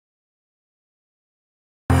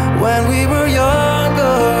When we were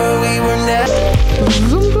younger, we were never.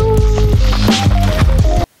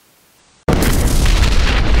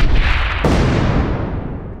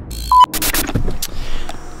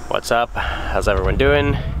 What's up? How's everyone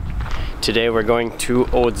doing? Today we're going to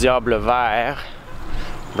Diable Vert,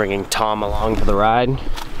 bringing Tom along for the ride.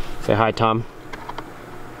 Say hi, Tom.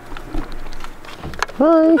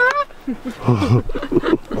 Hi.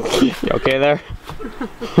 You okay there?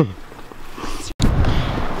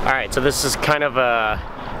 Alright, so this is kind of a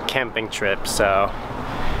camping trip, so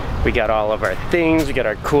we got all of our things, we got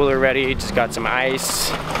our cooler ready, just got some ice,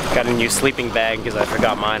 got a new sleeping bag because I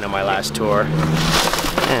forgot mine on my last tour,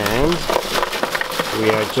 and we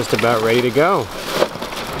are just about ready to go.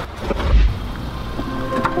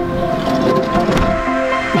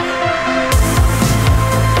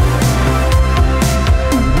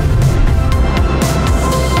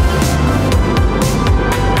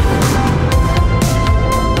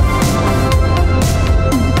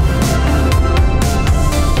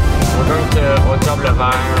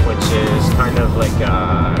 Which is kind of like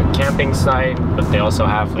a camping site, but they also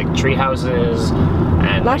have like tree houses.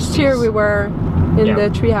 And last year we were in the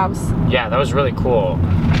tree house. Yeah, that was really cool.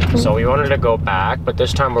 So we wanted to go back, but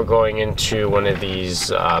this time we're going into one of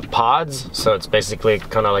these pods. So it's basically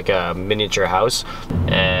kind of like a miniature house,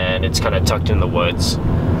 and it's kind of tucked in the woods.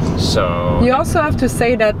 So you also have to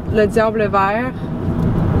say that le Diable Vert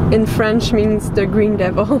in French means the green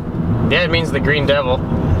devil. Yeah, it means the green devil.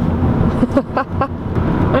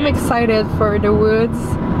 I'm excited for the woods,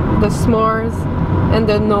 the s'mores, and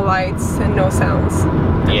the no lights and no sounds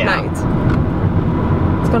at night.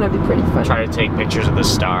 It's gonna be pretty fun. Try to take pictures of the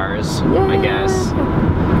stars, I guess.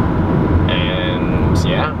 And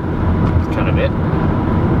yeah, that's kind of it.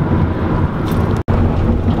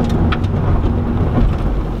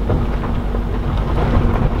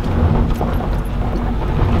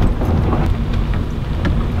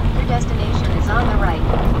 Your destination is on the right.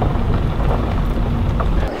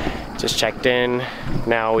 Just checked in.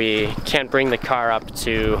 Now we can't bring the car up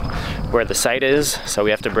to where the site is, so we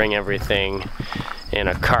have to bring everything in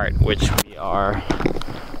a cart, which we are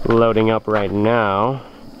loading up right now.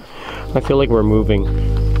 I feel like we're moving.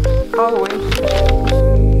 Always.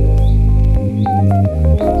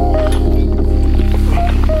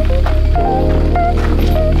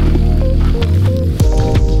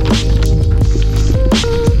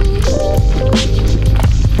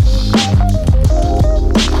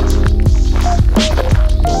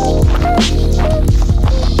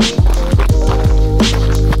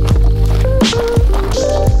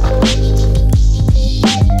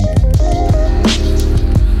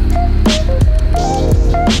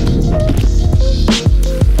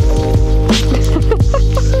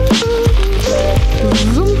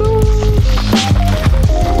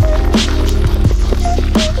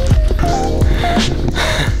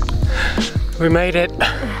 We made it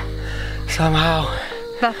somehow.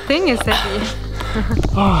 That thing is heavy.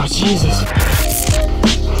 Oh, Jesus.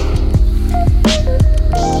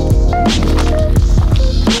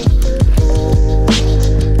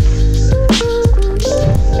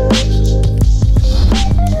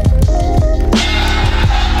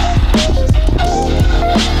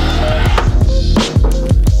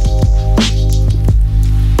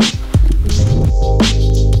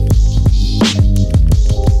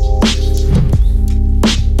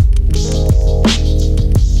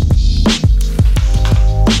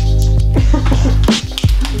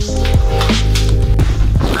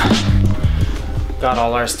 Got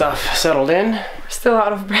all our stuff settled in. Still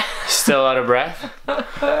out of breath. Still out of breath.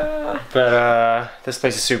 But this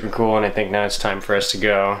place is super cool, and I think now it's time for us to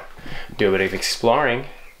go do a bit of exploring.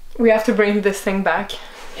 We have to bring this thing back.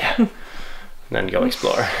 Yeah. And then go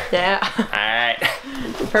explore. Yeah. Alright.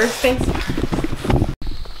 First things.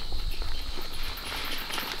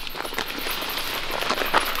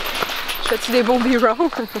 Fais-tu des beaux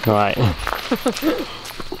B-roll? Ouais.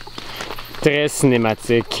 Très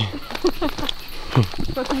cinématique.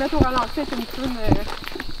 Je vais te mettre au ralenti avec une tune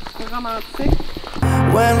romantique.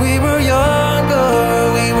 When we were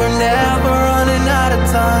younger, we were never running out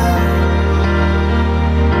of time.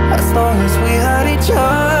 As long as we had each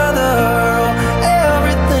other,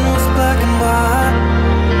 everything was black and white.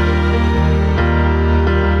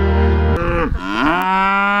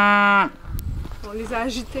 On les a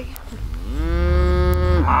agités.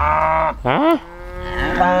 Hein?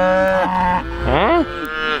 Hein?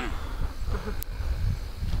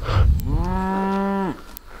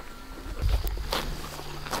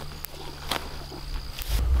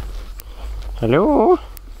 Hello?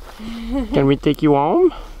 Can we take you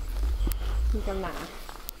home?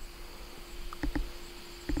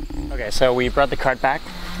 Okay, so we brought the cart back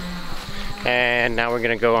And now we're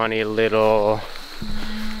gonna go on a little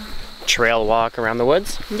trail walk around the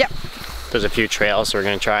woods. Yep. There's a few trails, so we're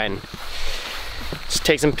gonna try and just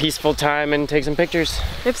take some peaceful time and take some pictures.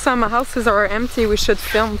 If some houses are empty, we should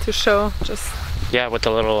film to show just... Yeah, what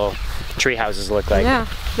the little tree houses look like. Yeah,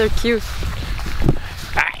 they're cute.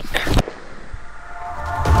 Alright.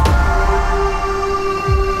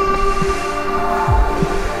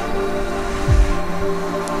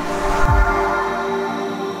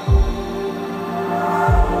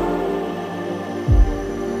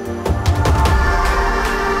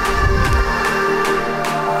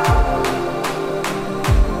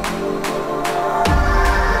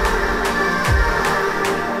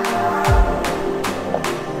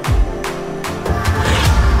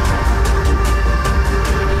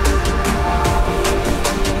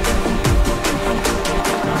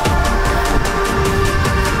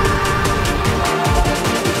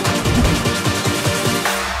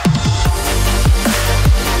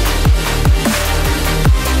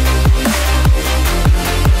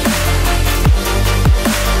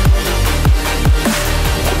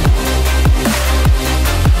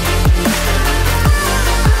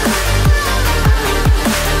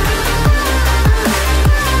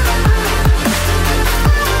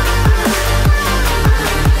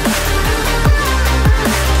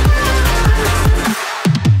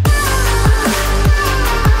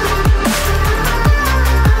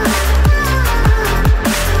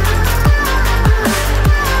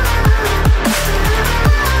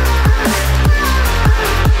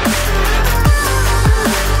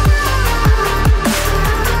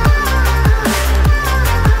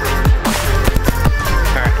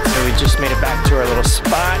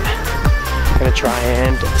 Try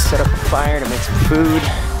and set up a fire to make some food.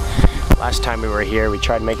 Last time we were here, we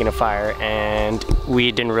tried making a fire and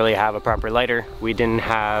we didn't really have a proper lighter. We didn't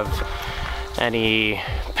have any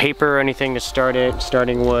paper or anything to start it,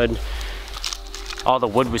 starting wood. All the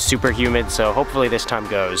wood was super humid, so hopefully this time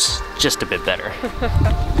goes just a bit better.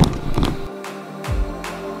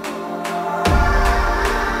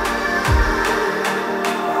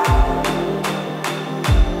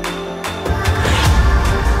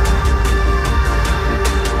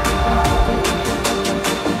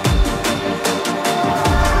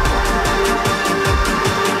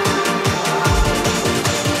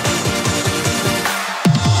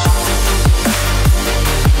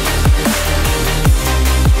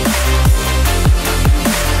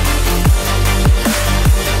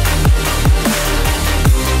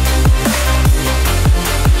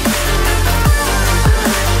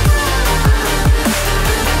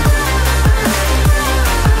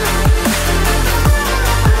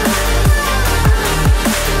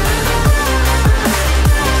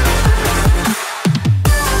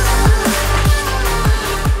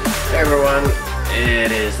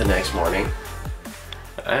 It is the next morning.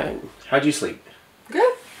 How'd you sleep?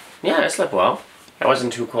 Good. Yeah, I slept well. I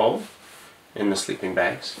wasn't too cold in the sleeping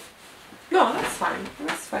bags. No, that's fine.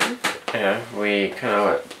 That's fine. Yeah, we kind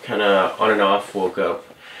of on and off woke up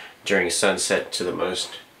during sunset to the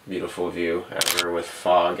most beautiful view ever, with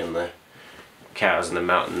fog and the cows and the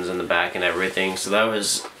mountains in the back and everything. So that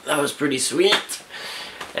was pretty sweet.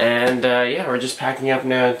 And yeah, we're just packing up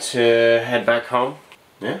now to head back home.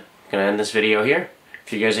 Yeah, gonna end this video here.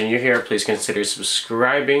 If you guys are new here, please consider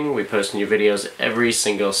subscribing. We post new videos every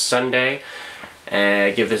single Sunday.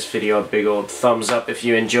 Give this video a big old thumbs up if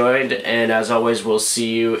you enjoyed. And as always, we'll see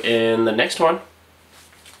you in the next one.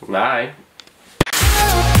 Bye.